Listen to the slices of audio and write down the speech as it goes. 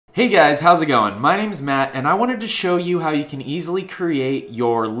Hey guys, how's it going? My name's Matt and I wanted to show you how you can easily create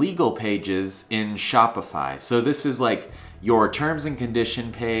your legal pages in Shopify. So this is like your terms and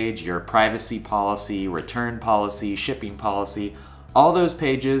condition page, your privacy policy, return policy, shipping policy. All those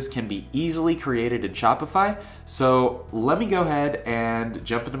pages can be easily created in Shopify. So let me go ahead and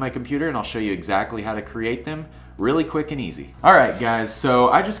jump into my computer and I'll show you exactly how to create them really quick and easy. All right guys, so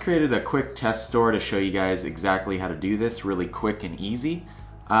I just created a quick test store to show you guys exactly how to do this really quick and easy.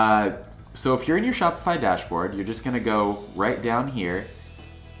 So if you're in your Shopify dashboard, you're just gonna go right down here,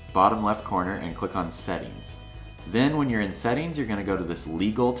 bottom left corner, and click on Settings. Then when you're in Settings, you're gonna go to this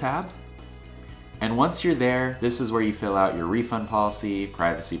Legal tab. And once you're there, this is where you fill out your refund policy,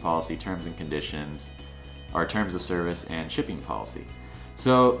 privacy policy, terms and conditions, or terms of service, and shipping policy.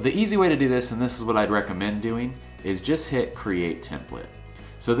 So the easy way to do this, and this is what I'd recommend doing, is just hit Create Template.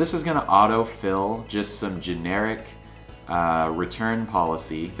 So this is gonna auto-fill just some generic return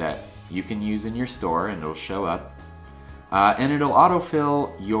policy that you can use in your store and it'll show up. And it'll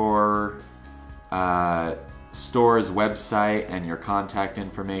autofill your store's website and your contact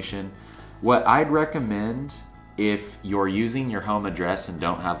information. What I'd recommend if you're using your home address and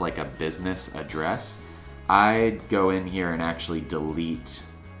don't have like a business address, I'd go in here and actually delete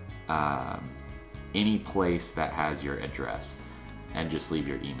any place that has your address and just leave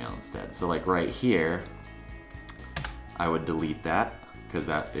your email instead. So like right here, I would delete that because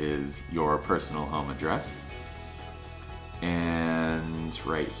that is your personal home address. And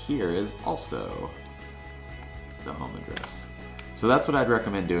right here is also the home address. So that's what I'd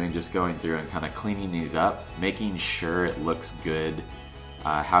recommend doing, just going through and kind of cleaning these up, making sure it looks good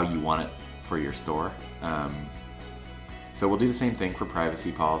how you want it for your store. So we'll do the same thing for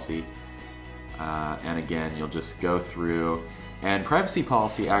privacy policy. And again, you'll just go through, and privacy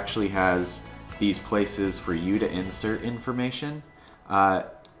policy actually has these places for you to insert information. I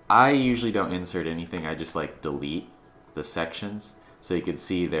usually don't insert anything, I just like delete the sections. So you can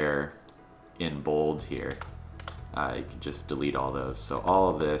see they're in bold here. You can just delete all those. So all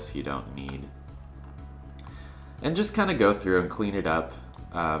of this you don't need. And just kind of go through and clean it up.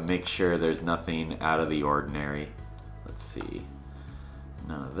 Make sure there's nothing out of the ordinary. Let's see,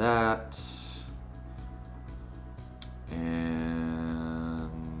 none of that. And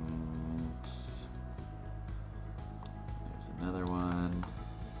another one.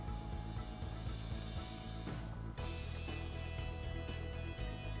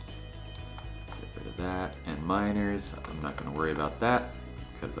 Get rid of that. And minors, I'm not going to worry about that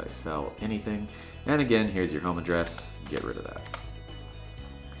because I sell anything. And again, here's your home address. Get rid of that.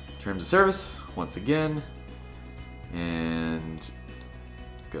 Terms of service, once again. And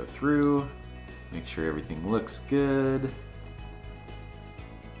go through, make sure everything looks good.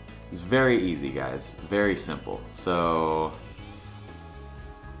 It's very easy, guys. Very simple. So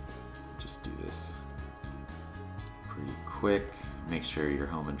just do this pretty quick. Make sure your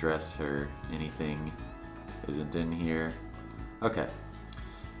home address or anything isn't in here. Okay.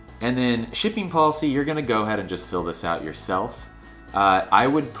 And then shipping policy, you're gonna go ahead and just fill this out yourself. I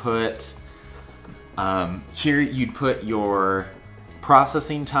would put, here you'd put your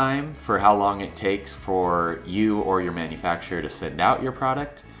processing time for how long it takes for you or your manufacturer to send out your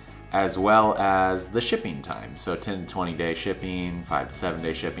product, as well as the shipping time. So 10 to 20 day shipping, 5 to 7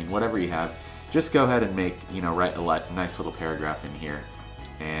 day shipping, whatever you have. Just go ahead and make, write a nice little paragraph in here,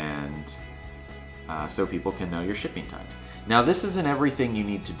 and so people can know your shipping times. Now this isn't everything you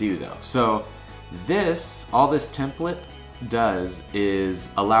need to do though. So all this template does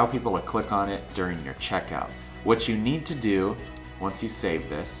is allow people to click on it during your checkout. What you need to do once you save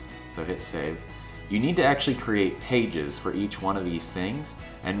this, so hit save, you need to actually create pages for each one of these things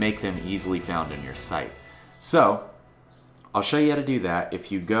and make them easily found in your site. So I'll show you how to do that.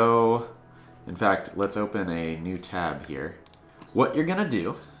 If you go, in fact, let's open a new tab here. What you're gonna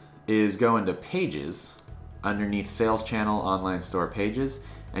do is go into Pages underneath Sales Channel Online Store Pages,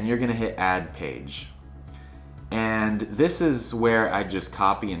 and you're gonna hit Add Page. And this is where I just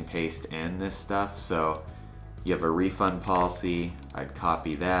copy and paste in this stuff. So you have a refund policy, I'd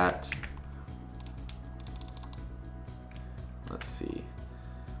copy that. Let's see,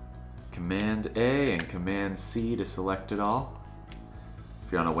 Command A and Command C to select it all.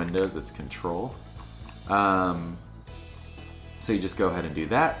 If you're on a Windows, it's Control. So you just go ahead and do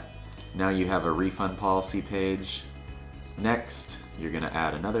that. Now you have a refund policy page. Next, you're gonna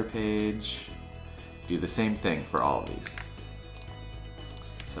add another page. Do the same thing for all of these.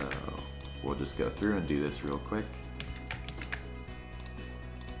 So we'll just go through and do this real quick.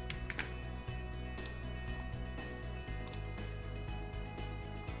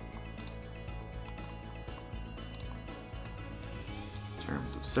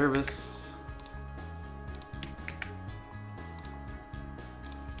 terms of service.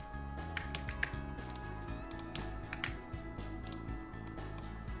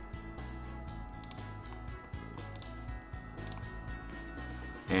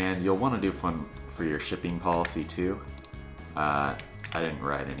 And you'll want to do one for your shipping policy too. I didn't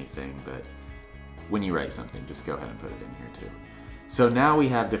write anything, but when you write something, just go ahead and put it in here too. So now we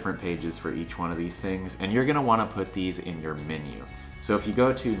have different pages for each one of these things, and you're gonna wanna put these in your menu. So if you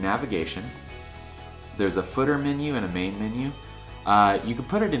go to navigation, there's a footer menu and a main menu. You could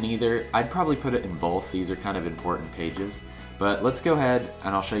put it in either. I'd probably put it in both. These are kind of important pages, but let's go ahead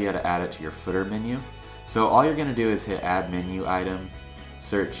and I'll show you how to add it to your footer menu. So all you're gonna do is hit add menu item,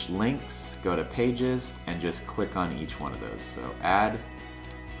 search links, go to pages, and just click on each one of those. So add,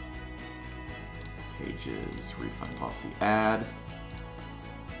 pages, refund policy, add,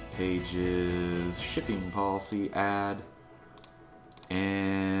 pages, shipping policy, add,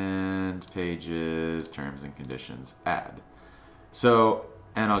 and pages, terms and conditions, add. So,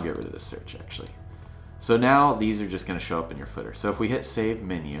 and I'll get rid of this search actually. So now these are just gonna show up in your footer. So if we hit save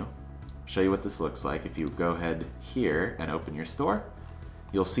menu, show you what this looks like. If you go ahead here and open your store,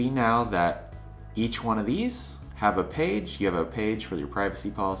 you'll see now that each one of these have a page. You have a page for your privacy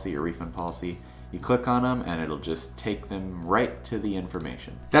policy, your refund policy. You click on them and it'll just take them right to the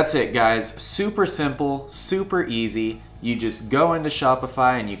information. That's it, guys. Super simple, super easy. You just go into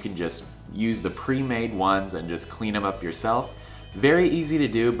Shopify and you can just use the pre-made ones and just clean them up yourself. Very easy to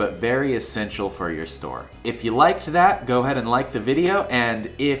do, but very essential for your store. If you liked that, go ahead and like the video, and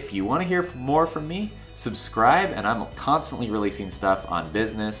if you want to hear more from me, subscribe, and I'm constantly releasing stuff on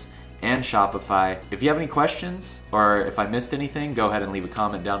business and Shopify. If you have any questions or if I missed anything, go ahead and leave a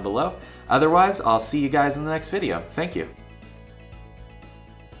comment down below. Otherwise, I'll see you guys in the next video. Thank you.